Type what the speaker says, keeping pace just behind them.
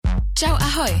Čau,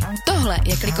 ahoj. Tohle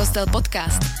je Klikostel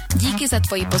podcast. Díky za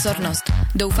tvoji pozornost.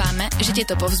 Doufáme, že tě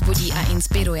to povzbudí a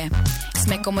inspiruje.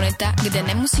 Jsme komunita, kde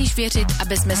nemusíš věřit,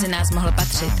 abys mezi nás mohl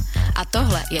patřit. A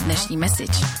tohle je dnešní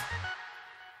message.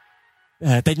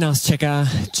 Teď nás čeká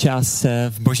čas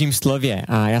v Božím slově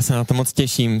a já se na to moc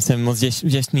těším. Jsem moc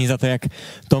vděčný za to, jak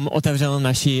Tom otevřel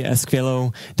naši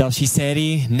skvělou další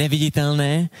sérii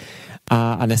Neviditelné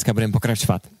a dneska budeme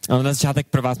pokračovat. Ale na začátek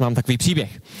pro vás mám takový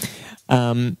příběh.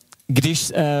 Když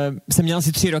jsem měl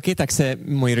asi 3 roky, tak se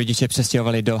moji rodiče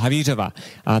přestěhovali do Havířova.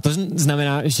 A to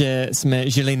znamená, že jsme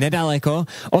žili nedaleko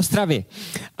Ostravy.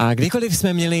 A kdykoliv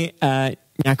jsme měli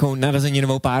nějakou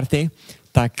narozeninovou party,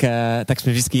 tak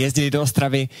jsme vždycky jezdili do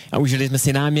Ostravy a užili jsme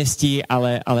si náměstí,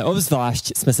 ale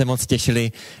obzvlášť jsme se moc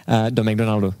těšili do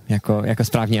McDonaldu, jako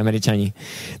správní Američani.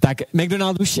 Tak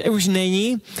McDonald už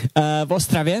není v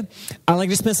Ostravě, ale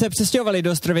když jsme se přestěhovali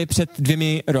do Ostravy před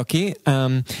 2 roky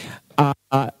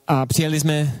a přijeli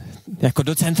jsme jako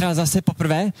do centra zase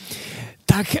poprvé,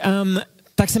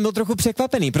 tak jsem byl trochu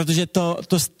překvapený, protože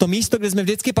to místo, kde jsme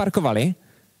vždycky parkovali,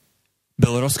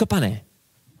 bylo rozkopané.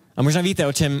 A možná víte,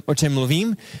 o čem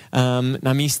mluvím.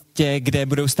 Na místě, kde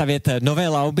budou stavět nové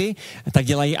lauby, tak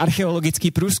dělají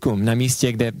archeologický průzkum. Na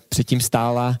místě, kde předtím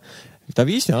stála, to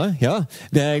víš, no? Jo,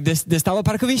 kde stálo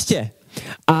parkoviště.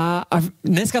 A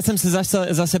dneska jsem se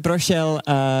zase prošel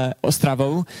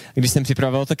Ostravou, když jsem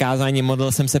připravoval to kázání,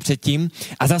 modlil jsem se předtím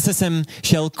a zase jsem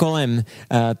šel kolem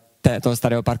toho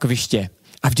starého parkoviště.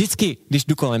 A vždycky, když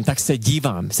jdu kolem, tak se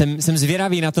dívám. Jsem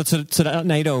zvědavý na to, co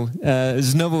najdou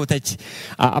znovu teď.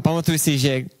 A pamatuju si,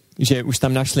 že už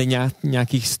tam našli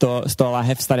nějakých 100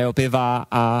 láhev starého piva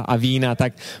a vína,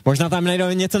 tak možná tam najdou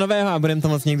něco nového a budeme to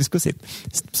moc někdy zkusit.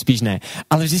 Spíš ne.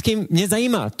 Ale vždycky mě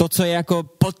zajímá to, co je jako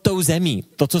pod tou zemí,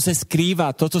 to, co se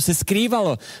skrývá, to, co se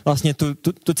skrývalo vlastně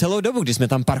tu celou dobu, když jsme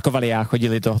tam parkovali a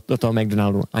chodili do toho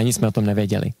McDonaldu. Ani jsme o tom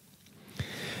nevěděli.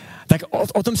 Tak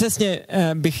o tom přesně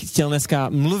bych chtěl dneska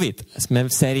mluvit. Jsme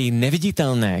v sérii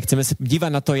Neviditelné. Chceme se dívat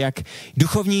na to, jak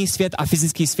duchovní svět a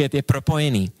fyzický svět je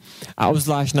propojený. A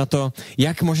obzvlášť na to,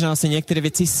 jak možná se některé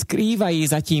věci skrývají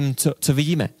za tím, co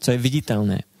vidíme, co je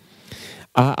viditelné.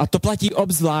 A to platí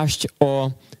obzvlášť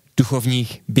o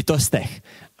duchovních bytostech.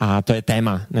 A to je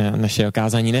téma našeho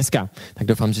kázání dneska. Tak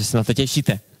doufám, že se na to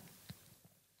těšíte.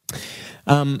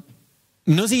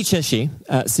 Mnozí Češi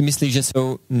si myslí, že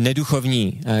jsou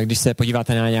neduchovní. Když se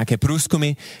podíváte na nějaké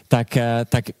průzkumy, tak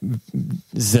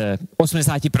z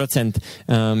 80%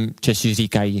 Češi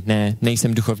říkají,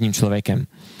 nejsem duchovním člověkem.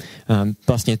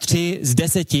 Vlastně 3 z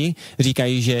 10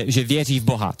 říkají, že věří v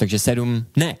Boha, takže 7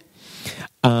 ne.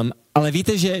 Ale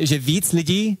víte, že víc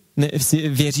lidí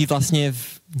věří vlastně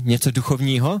v něco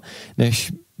duchovního,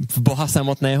 než v Boha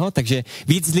samotného, takže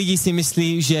víc lidí si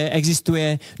myslí, že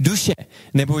existuje duše,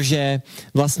 nebo že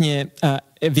vlastně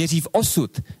věří v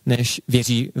osud, než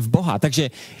věří v Boha. Takže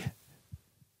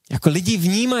jako lidi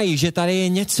vnímají, že tady je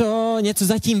něco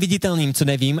za tím viditelným, co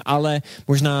nevím, ale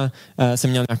možná jsem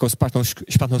měl nějakou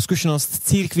špatnou zkušenost s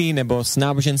církví nebo s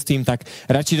náboženstvím, tak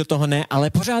radši do toho ne, ale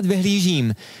pořád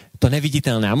vyhlížím to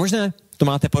neviditelné. A možná to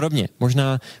máte podobně.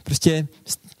 Možná prostě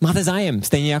máte zájem,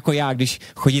 stejně jako já, když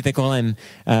chodíte kolem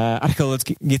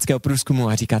archeologického průzkumu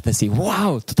a říkáte si,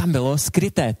 wow, to tam bylo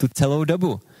skryté tu celou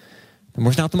dobu.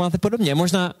 Možná to máte podobně,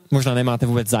 možná nemáte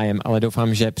vůbec zájem, ale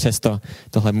doufám, že přesto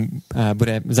tohle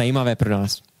bude zajímavé pro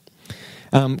nás.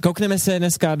 Koukneme se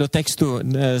dneska do textu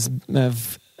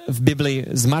v Biblii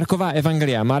z Markova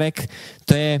evangelia. Marek,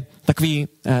 to je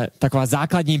taková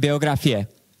základní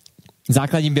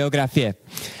biografie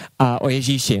o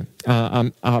Ježíši.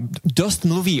 A dost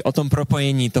mluví o tom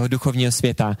propojení toho duchovního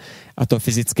světa a toho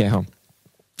fyzického.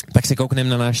 Tak se koukneme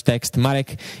na náš text.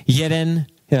 Marek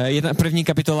 1, první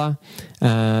kapitola,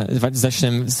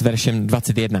 začneme s veršem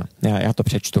 21. Já to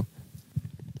přečtu.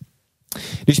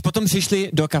 Když potom přišli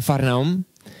do Kafarnaum,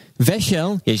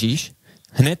 vešel Ježíš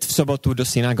hned v sobotu do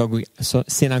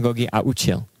synagogy a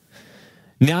učil.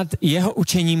 Nad jeho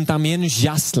učením tam jen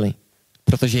žasli,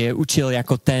 protože je učil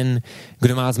jako ten,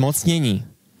 kdo má zmocnění,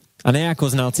 a ne jako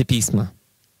znalci písma.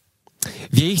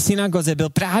 V jejich synagoze byl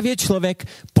právě člověk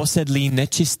posedlý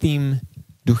nečistým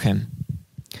duchem.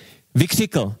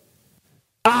 Vykřikl,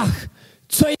 ach,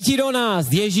 co je ti do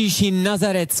nás, Ježíši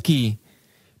Nazarecký?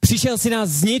 Přišel si nás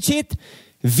zničit?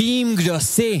 Vím, kdo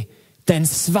jsi, ten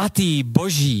svatý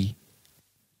Boží.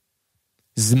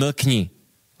 Zmlkni,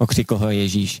 okřikl ho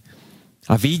Ježíš,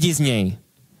 a vyjdi z něj.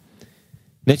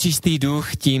 Nečistý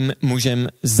duch tím mužem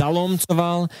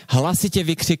zalomcoval, hlasitě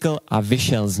vykřikl a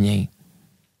vyšel z něj.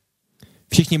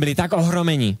 Všichni byli tak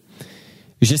ohromeni,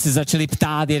 že se začali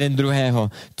ptát jeden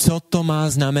druhého, co to má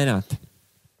znamenat.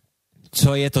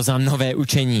 co je to za nové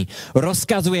učení.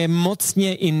 Rozkazuje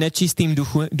mocně i nečistým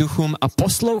duchům a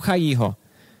poslouchají ho.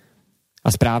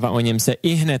 A zpráva o něm se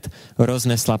ihned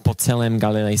roznesla po celém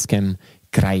galilejském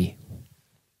kraji.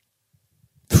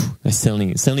 To je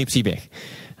silný příběh.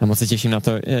 A moc se těším na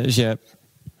to, že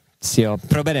si ho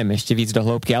probereme ještě víc do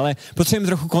hloubky, ale potřebujeme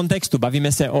trochu kontextu.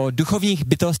 Bavíme se o duchovních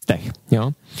bytostech.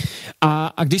 Jo?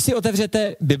 A když si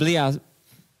otevřete Bibli a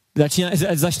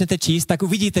začnete číst, tak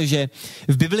uvidíte, že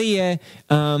v Biblii je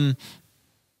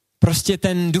prostě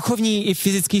ten duchovní i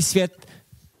fyzický svět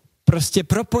prostě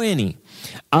propojený.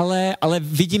 Ale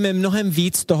vidíme mnohem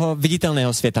víc toho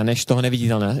viditelného světa, než toho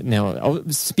neviditelného.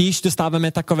 Spíš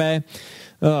dostáváme takové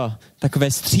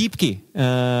střípky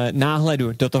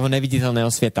náhledu do toho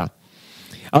neviditelného světa.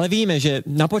 Ale víme, že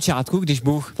na počátku, když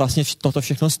Bůh vlastně toto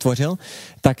všechno stvořil,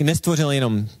 tak nestvořil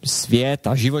jenom svět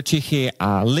a živočichy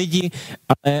a lidi,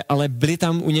 ale byli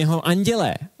tam u něho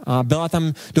andělé. A byla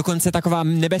tam dokonce taková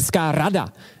nebeská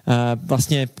rada.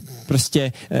 Vlastně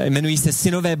prostě jmenují se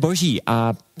synové boží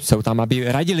a jsou tam,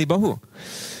 aby radili Bohu.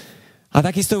 A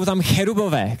taky jsou tam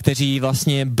cherubové, kteří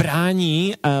vlastně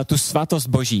brání tu svatost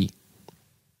boží.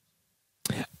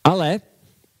 Ale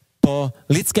po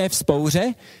lidské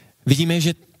vzpouře vidíme,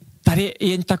 že tady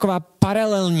je taková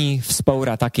paralelní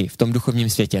vzpoura taky v tom duchovním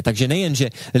světě. Takže nejen, že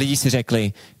lidi si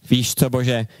řekli, víš co,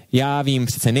 Bože, já vím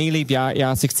přece nejlíp,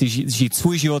 já si chci žít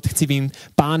svůj život, chci být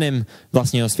pánem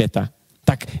vlastního světa.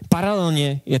 Tak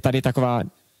paralelně je tady taková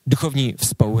duchovní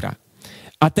vzpoura.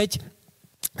 A teď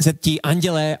se ti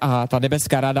andělé a ta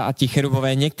nebeská rada a ti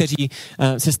cherubové, někteří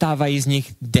se stávají z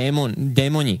nich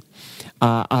démoni.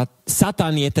 A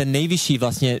Satan je ten nejvyšší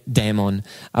vlastně démon.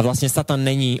 A vlastně Satan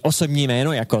není osobní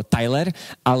jméno jako Tyler,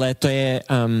 ale to je,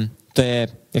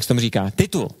 jak se tomu říká,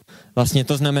 titul. Vlastně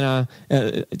to znamená,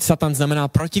 Satan znamená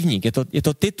protivník, je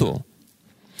to titul.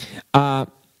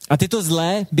 A tyto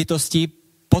zlé bytosti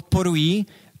podporují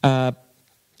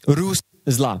růst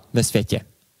zla ve světě.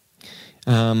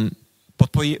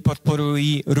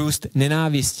 Podporují růst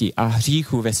nenávisti a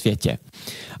hříchu ve světě.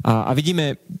 A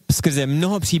vidíme skrze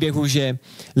mnoho příběhů, že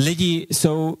lidi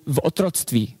jsou v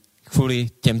otroctví kvůli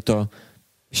těmto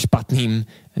špatným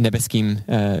nebeským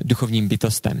duchovním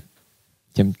bytostem,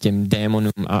 těm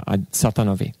démonům a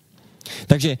satanovi.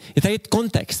 Takže je tady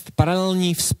kontext,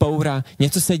 paralelní vzpoura,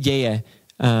 něco se děje,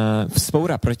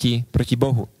 vzpoura proti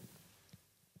Bohu.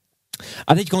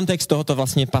 A teď kontext tohoto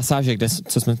vlastně pasáže,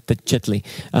 co jsme teď četli.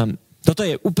 Toto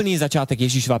je úplný začátek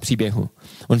Ježíšova příběhu.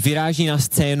 On vyráží na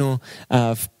scénu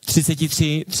v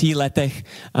 33 letech,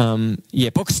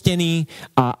 je pokřtěný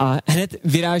a hned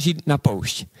vyráží na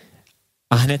poušť.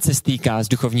 A hned se stýká s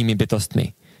duchovními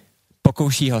bytostmi.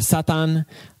 Pokouší ho Satan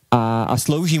a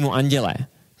slouží mu andělé.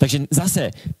 Takže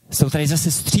jsou tady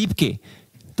zase střípky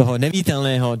toho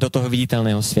neviditelného do toho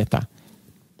viditelného světa.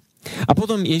 A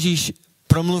potom Ježíš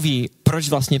promluví, proč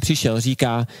vlastně přišel.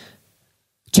 Říká,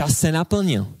 čas se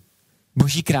naplnil.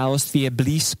 Boží království je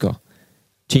blízko.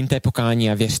 Čiňte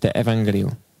pokání a věřte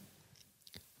evangeliu.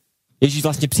 Ježíš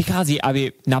vlastně přichází,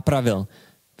 aby napravil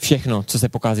všechno, co se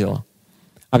pokazilo.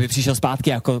 Aby přišel zpátky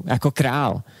jako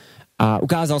král a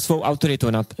ukázal svou autoritu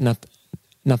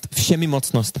nad všemi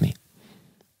mocnostmi.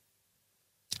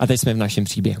 A teď jsme v našem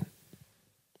příběhu.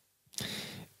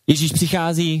 Ježíš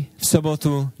přichází v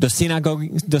sobotu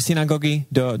do synagogy,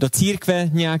 do církve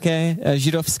nějaké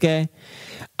židovské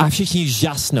a všichni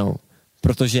žasnou,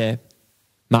 protože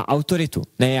má autoritu.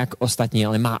 Ne jak ostatní,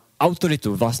 ale má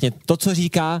autoritu. Vlastně to, co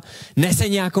říká, nese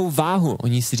nějakou váhu.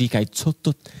 Oni si říkají,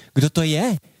 kdo to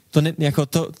je?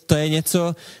 To je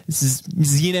něco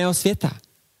z jiného světa.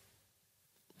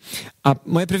 A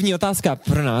moje první otázka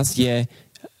pro nás je,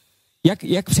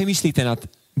 jak přemýšlíte nad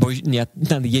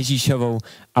Ježíšovou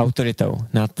autoritou,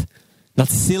 nad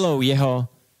silou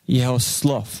jeho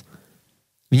slov.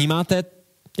 Vnímáte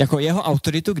jako jeho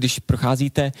autoritu, když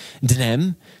procházíte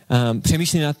dnem,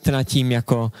 přemýšlíte nad tím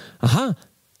jako,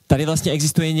 tady vlastně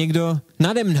existuje někdo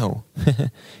nade mnou.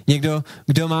 Někdo,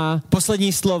 kdo má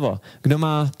poslední slovo, kdo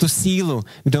má tu sílu,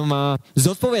 kdo má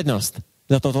zodpovědnost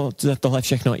za tohle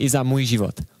všechno i za můj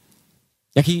život.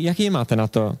 Jaký máte na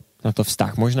to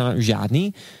vztah? Možná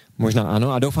žádný, možná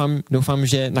ano a doufám,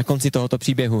 že na konci tohoto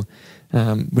příběhu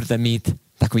budete mít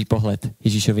takový pohled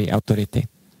Ježíšovy autority.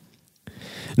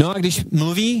 No a když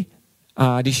mluví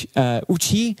a když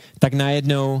učí, tak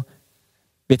najednou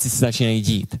věci se začínají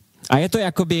dít. A je to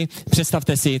jakoby,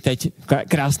 představte si teď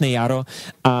krásné jaro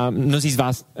a mnozí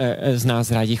z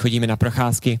nás rádi chodíme na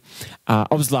procházky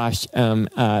a obzvlášť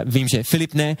vím, že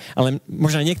Filip ne, ale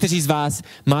možná někteří z vás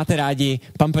máte rádi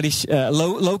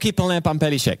louky plné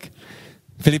pampelišek.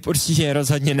 Filip určitě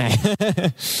rozhodně ne.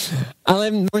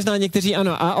 Ale možná někteří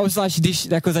ano. A obzvlášť, když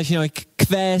jako začínají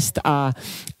kvést a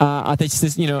teď se,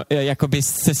 jakoby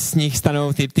se z nich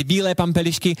stanou ty bílé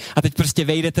pampelišky a teď prostě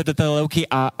vejdete do té louky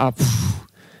a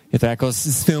je to jako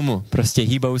z filmu. Prostě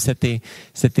hýbou se ty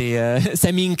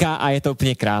semínka a je to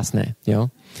úplně krásné. Jo?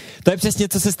 To je přesně,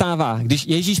 co se stává. Když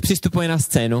Ježíš přistupuje na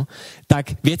scénu,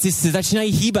 tak věci se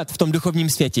začínají hýbat v tom duchovním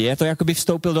světě. Je to, jako by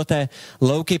vstoupil do té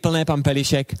louky plné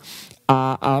pampelišek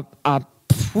a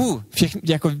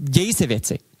jako dějí se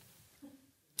věci.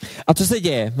 A co se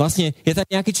děje? Vlastně je tady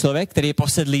nějaký člověk, který je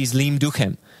posedlý zlým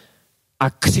duchem a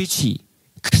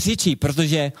křičí,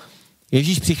 protože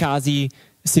Ježíš přichází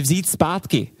si vzít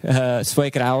zpátky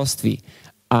svoje království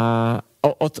a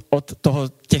od toho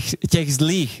těch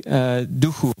zlých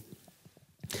duchů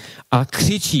a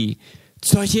křičí,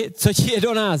 co ti je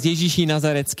do nás, Ježíši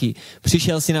Nazarecký,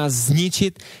 přišel si nás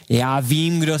zničit, já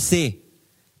vím, kdo jsi,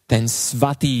 ten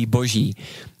svatý Boží.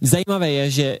 Zajímavé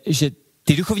je, že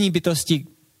ty duchovní bytosti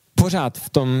pořád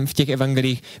v těch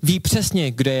evangelích ví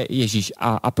přesně, kdo je Ježíš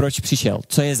a proč přišel,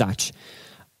 co je zač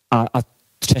a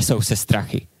třesou se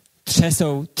strachy.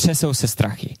 Třesou se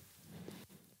strachy.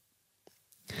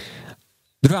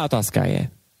 Druhá otázka je,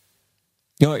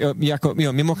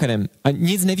 mimochodem, a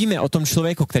nic nevíme o tom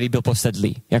člověku, který byl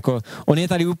posedlý. Jako, on je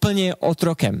tady úplně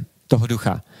otrokem toho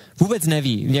ducha. Vůbec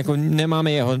neví, jako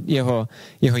nemáme jeho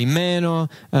jméno,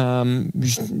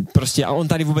 prostě a on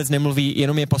tady vůbec nemluví,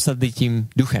 jenom je posedlý tím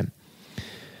duchem.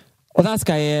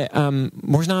 Otázka je,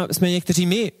 možná jsme někteří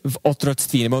my v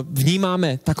otroctví, nebo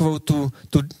vnímáme takovou tu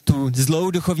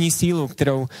zlou duchovní sílu,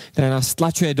 která nás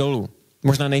tlačuje dolů.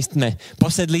 Možná nejsme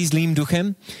posedlí zlým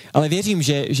duchem, ale věřím,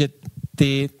 že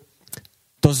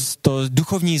to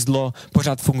duchovní zlo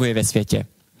pořád funguje ve světě.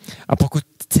 A pokud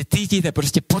se cítíte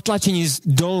prostě potlačení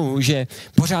dolů, že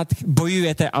pořád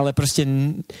bojujete, ale prostě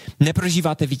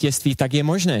neprožíváte vítězství, tak je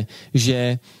možné,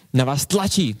 že na vás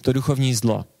tlačí to duchovní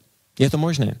zlo. Je to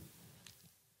možné.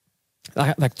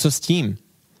 Tak co s tím?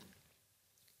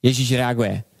 Ježíš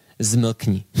reaguje.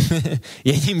 Zmlkni.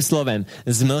 Jedním slovem.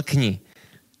 Zmlkni.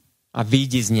 A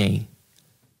vyjdi z něj.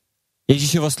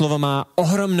 Ježíšovo slovo má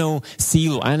ohromnou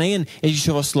sílu. A nejen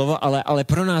Ježíšovo slovo, ale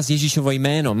pro nás Ježíšovo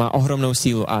jméno má ohromnou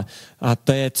sílu. A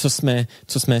to je,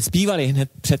 co jsme zpívali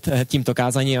hned před tímto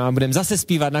kázáním a budeme zase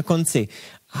zpívat na konci.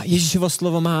 A Ježíšovo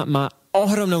slovo má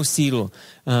ohromnou sílu.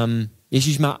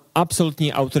 Ježíš má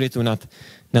absolutní autoritu nad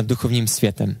duchovním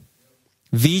světem.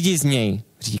 Vyjdi z něj,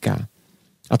 říká.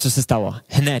 A co se stalo?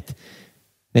 Hned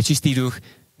nečistý duch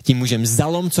tím mužem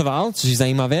zalomcoval, což je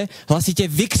zajímavé, hlasitě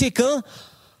vykřikl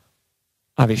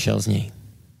a vyšel z něj.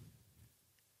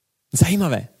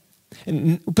 Zajímavé.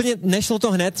 Úplně nešlo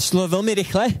to hned, šlo velmi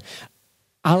rychle,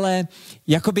 ale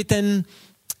jakoby ten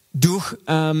duch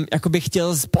jakoby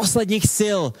chtěl z posledních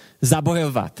sil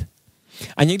zabojovat.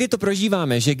 A někdy to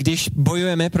prožíváme, že když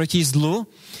bojujeme proti zlu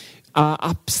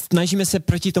a snažíme se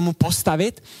proti tomu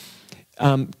postavit,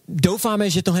 doufáme,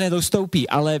 že to hned ustoupí,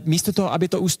 ale místo toho, aby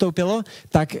to ustoupilo,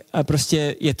 tak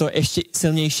prostě je to ještě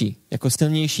silnější, jako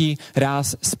silnější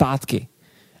ráz zpátky.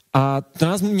 A to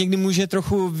nás někdy může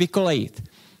trochu vykolejit.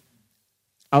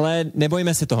 Ale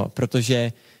nebojme se toho,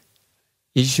 protože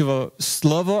Ježíšovo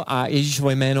slovo a Ježíšovo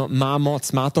jméno má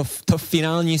moc, má to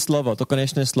finální slovo, to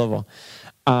konečné slovo.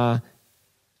 A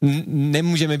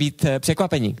nemůžeme být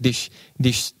překvapeni,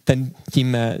 když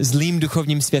tím zlým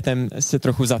duchovním světem se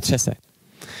trochu zatřese.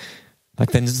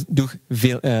 Tak ten duch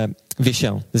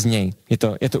vyšel z něj.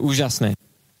 Je to úžasné.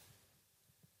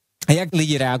 A jak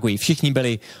lidi reagují? Všichni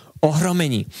byli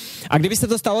ohromeni. A kdyby se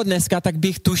to stalo dneska, tak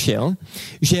bych tušil,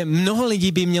 že mnoho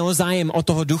lidí by mělo zájem o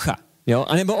toho ducha. Jo?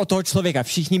 A nebo o toho člověka.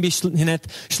 Všichni by hned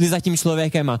šli za tím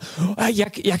člověkem a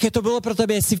jaké to bylo pro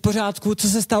tebe? Jsi v pořádku? Co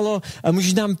se stalo?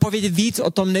 Můžeš nám povědět víc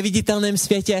o tom neviditelném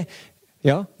světě?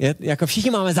 Jo? Jako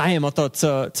všichni máme zájem o to,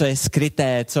 co je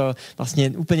skryté, co vlastně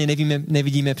úplně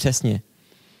nevidíme přesně.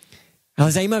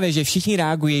 Ale zajímavé, že všichni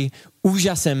reagují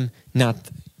úžasem nad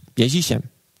Ježíšem.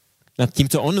 Nad tím,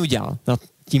 co on udělal. Nad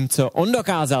tím, co on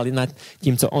dokázal. Nad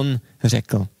tím, co on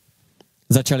řekl.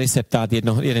 Začali se ptát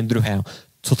jeden druhého.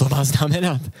 Co to má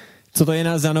znamenat? Co to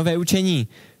je za nové učení?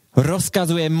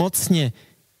 Rozkazuje mocně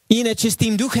i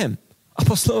nečistým duchem. A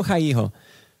poslouchají ho.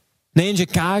 Nejenže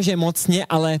káže mocně,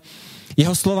 ale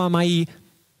jeho slova mají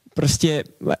prostě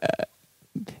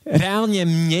reálně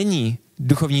mění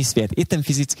duchovní svět, i ten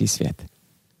fyzický svět.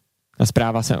 A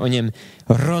zpráva se o něm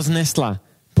roznesla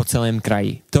po celém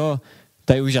kraji. To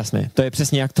je úžasné. To je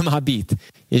přesně, jak to má být.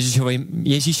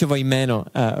 Ježíšovo jméno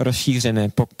rozšířené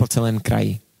po celém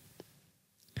kraji.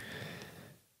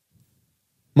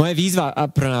 Moje výzva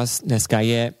pro nás dneska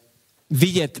je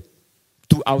vidět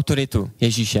tu tu autoritu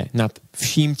Ježíše nad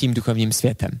vším tím duchovním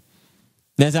světem.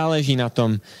 Nezáleží na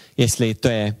tom, jestli to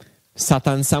je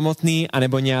Satan samotný,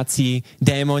 anebo nějací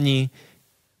démoni.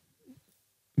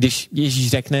 Když Ježíš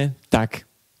řekne, tak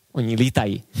oni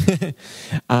lítají.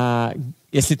 A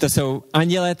jestli to jsou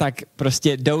anděle, tak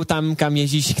prostě jdou tam, kam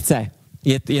Ježíš chce.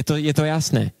 Je to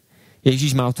jasné.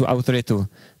 Ježíš má tu autoritu,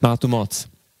 má tu moc.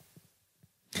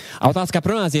 A otázka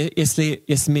pro nás je,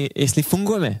 jestli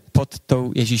fungujeme pod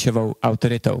tou Ježíšovou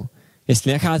autoritou.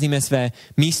 Jestli nacházíme své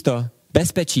místo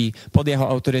bezpečí pod jeho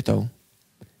autoritou.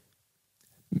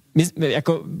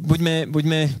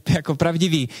 Buďme jako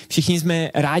pravdiví. Všichni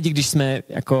jsme rádi, když jsme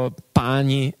jako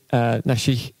páni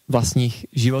našich vlastních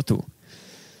životů.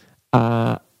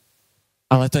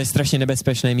 Ale to je strašně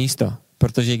nebezpečné místo,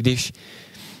 protože když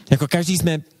jako každý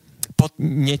jsme pod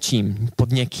něčím,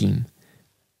 pod někým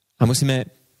a musíme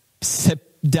se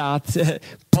dát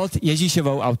pod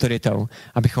Ježíšovou autoritou,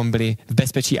 abychom byli v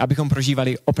bezpečí, abychom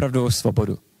prožívali opravdovou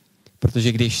svobodu.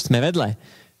 Protože když jsme vedle,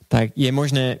 tak je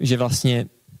možné, že vlastně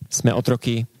jsme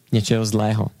otroky něčeho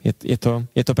zlého.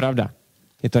 Je to pravda.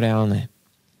 Je to reálné.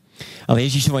 Ale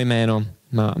Ježíšovo jméno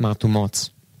má tu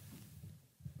moc.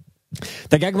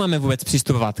 Tak jak máme vůbec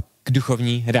přistupovat k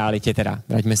duchovní realitě teda?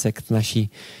 Vraťme se k naší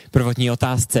prvotní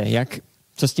otázce.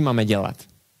 Co s tím máme dělat?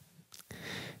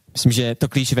 Myslím, že to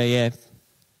klíčové je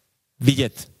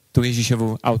vidět tu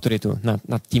Ježíšovu autoritu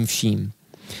nad tím vším.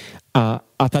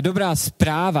 A ta dobrá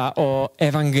zpráva o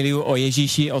evangeliu, o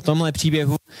Ježíši, o tomhle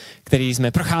příběhu, který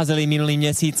jsme procházeli minulý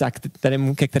měsíc a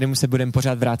ke kterému se budeme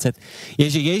pořád vracet, je,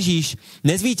 že Ježíš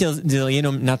nezvítězil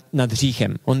jenom nad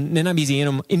hříchem. On nenabízí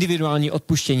jenom individuální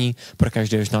odpuštění pro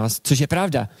každého z nás, což je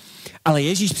pravda. Ale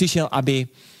Ježíš přišel,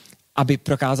 aby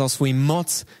prokázal svou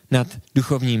moc nad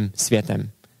duchovním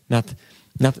světem,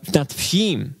 nad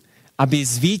vším, aby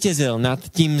zvítězil nad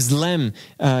tím zlem,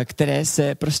 které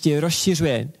se prostě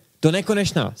rozšiřuje do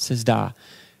nekonečna, se zdá,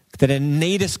 které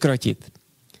nejde zkrotit.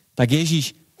 Tak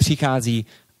Ježíš přichází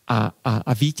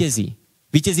a vítězí.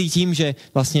 Vítězí tím, že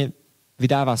vlastně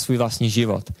vydává svůj vlastní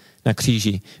život na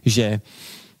kříži. Že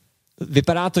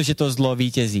vypadá to, že to zlo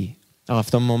vítězí, ale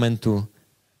v tom momentu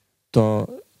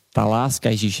ta láska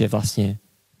Ježíše vlastně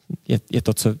je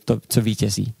to, co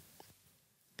vítězí.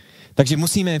 Takže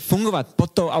musíme fungovat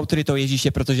pod tou autoritou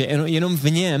Ježíše, protože jenom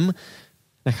v něm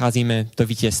nacházíme to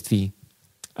vítězství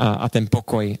a ten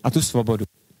pokoj a tu svobodu.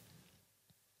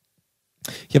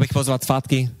 Chtěl bych pozvat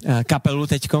zpátky kapelu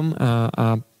teďkom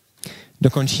a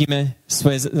dokončíme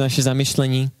naše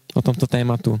zamyšlení o tomto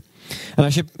tématu. A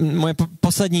moje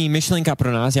poslední myšlenka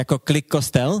pro nás jako Klik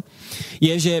Kostel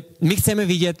je, že my chceme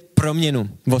vidět proměnu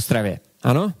v Ostravě.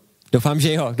 Ano? Doufám,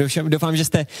 že jo. Doufám, že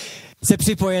jste se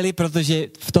připojili, protože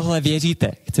v tohle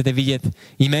věříte. Chcete vidět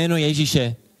jméno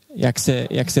Ježíše,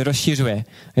 jak se rozšiřuje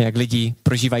a jak lidi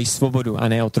prožívají svobodu a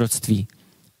ne otroctví.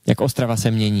 Jak Ostrava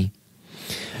se mění.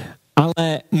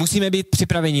 Ale musíme být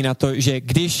připraveni na to, že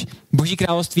když Boží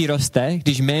království roste,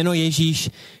 když jméno Ježíš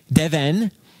jde ven,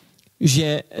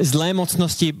 že zlé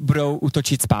mocnosti budou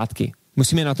útočit zpátky.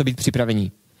 Musíme na to být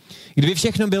připraveni. Kdyby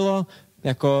všechno bylo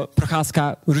jako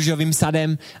procházka růžovým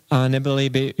sadem a nebyly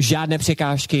by žádné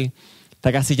překážky,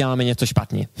 tak asi děláme něco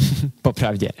špatně.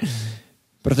 Popravdě.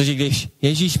 Protože když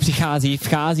Ježíš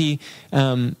vchází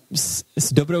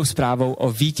s dobrou zprávou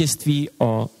o vítězství,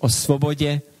 o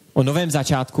svobodě, o novém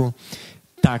začátku,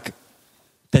 tak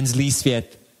ten zlý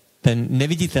svět, ten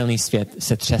neviditelný svět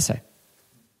se třese.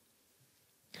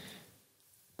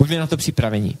 Buďme na to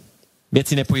připraveni.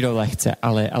 Věci nepůjdou lehce,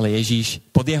 ale Ježíš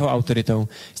pod jeho autoritou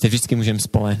se vždycky můžeme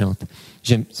spolehnout,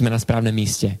 že jsme na správném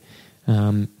místě,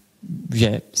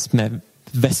 že jsme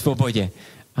ve svobodě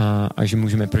a že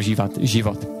můžeme prožívat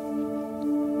život.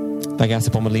 Tak já se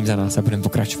pomodlím za nás a budeme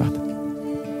pokračovat.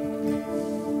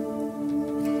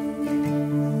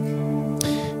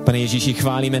 Pane Ježíši,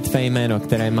 chválíme tvé jméno,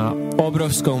 které má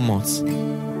obrovskou moc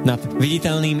nad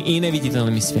viditelným i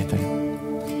neviditelným světem.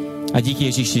 A díky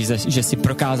Ježíši, že jsi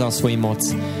prokázal svoji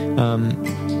moc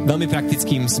velmi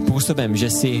praktickým způsobem, že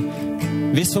jsi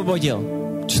vysvobodil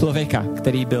člověka,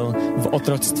 který byl v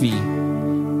otroctví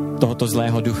tohoto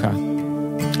zlého ducha.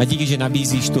 A díky, že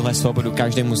nabízíš tuhle svobodu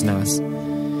každému z nás.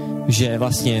 Že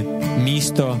vlastně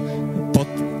místo pod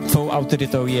tvou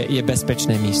autoritou je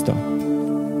bezpečné místo.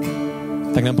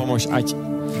 Tak nám pomož, ať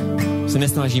se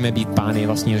nesnažíme být pány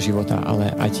vlastního života,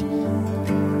 ale ať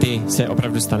ty se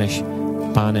opravdu staneš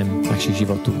pánem našich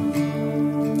životů.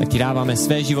 Tak ti dáváme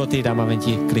své životy, dáváme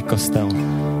ti Klik Kostel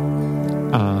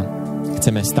a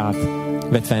chceme stát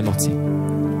ve tvé moci.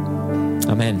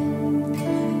 Amen.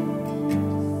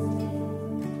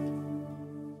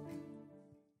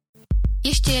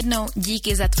 Ještě jednou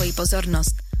díky za tvoji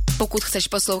pozornost. Pokud chceš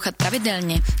poslouchat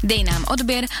pravidelně, dej nám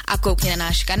odběr a koukni na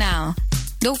náš kanál.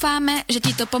 Doufáme, že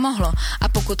ti to pomohlo a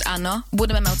pokud ano,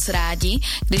 budeme moc rádi,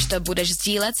 když to budeš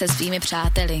sdílet se svými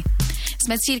přáteli.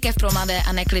 Jsme církev pro mladé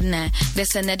a neklidné, kde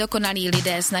se nedokonalí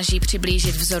lidé snaží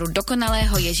přiblížit vzoru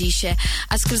dokonalého Ježíše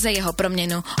a skrze jeho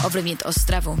proměnu ovlivnit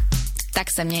Ostravu. Tak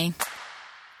se měj.